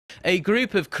A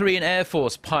group of Korean Air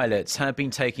Force pilots have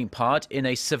been taking part in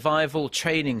a survival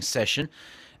training session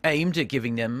aimed at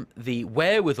giving them the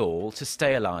wherewithal to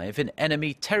stay alive in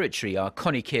enemy territory. Our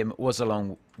Connie Kim was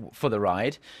along for the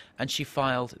ride and she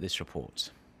filed this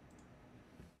report.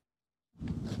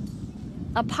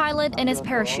 A pilot in his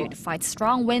parachute fights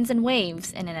strong winds and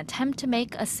waves in an attempt to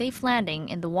make a safe landing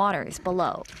in the waters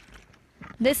below.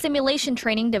 This simulation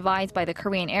training devised by the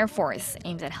Korean Air Force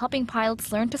aims at helping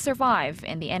pilots learn to survive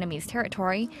in the enemy's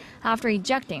territory after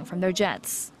ejecting from their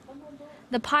jets.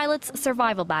 The pilots'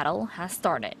 survival battle has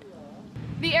started.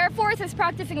 The Air Force is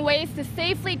practicing ways to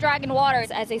safely drag in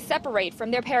waters as they separate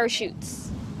from their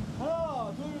parachutes.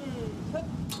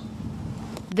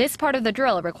 This part of the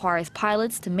drill requires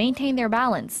pilots to maintain their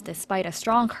balance despite a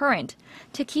strong current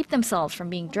to keep themselves from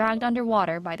being dragged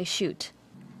underwater by the chute.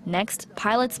 Next,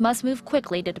 pilots must move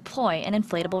quickly to deploy an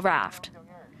inflatable raft.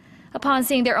 Upon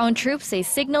seeing their own troops, they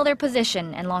signal their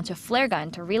position and launch a flare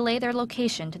gun to relay their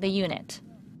location to the unit.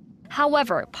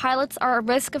 However, pilots are at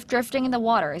risk of drifting in the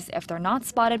waters if they're not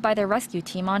spotted by their rescue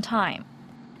team on time.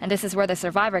 And this is where the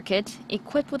survivor kit,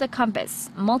 equipped with a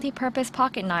compass, multi-purpose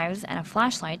pocket knives, and a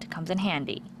flashlight comes in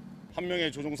handy.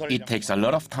 It takes a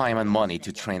lot of time and money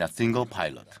to train a single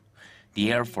pilot.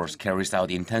 The Air Force carries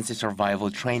out intensive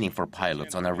survival training for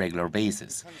pilots on a regular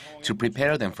basis to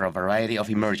prepare them for a variety of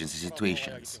emergency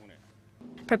situations.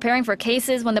 Preparing for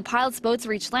cases when the pilots' boats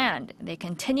reach land, they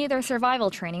continue their survival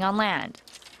training on land.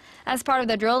 As part of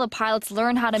the drill, the pilots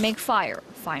learn how to make fire,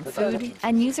 find food,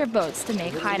 and use their boats to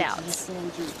make hideouts.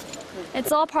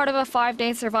 It's all part of a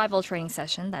 5-day survival training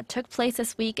session that took place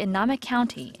this week in Namhae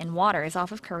County in waters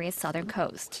off of Korea's southern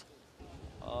coast.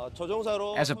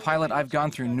 As a pilot, I've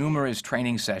gone through numerous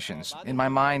training sessions. In my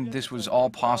mind, this was all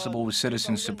possible with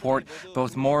citizen support,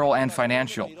 both moral and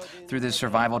financial. Through this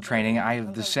survival training, I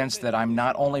have the sense that I'm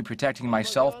not only protecting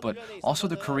myself, but also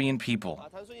the Korean people.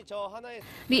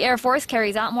 The Air Force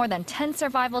carries out more than 10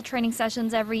 survival training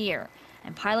sessions every year,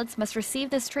 and pilots must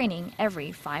receive this training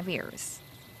every 5 years.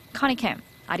 Connie Kim,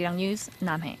 Arirang News,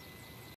 Namhae.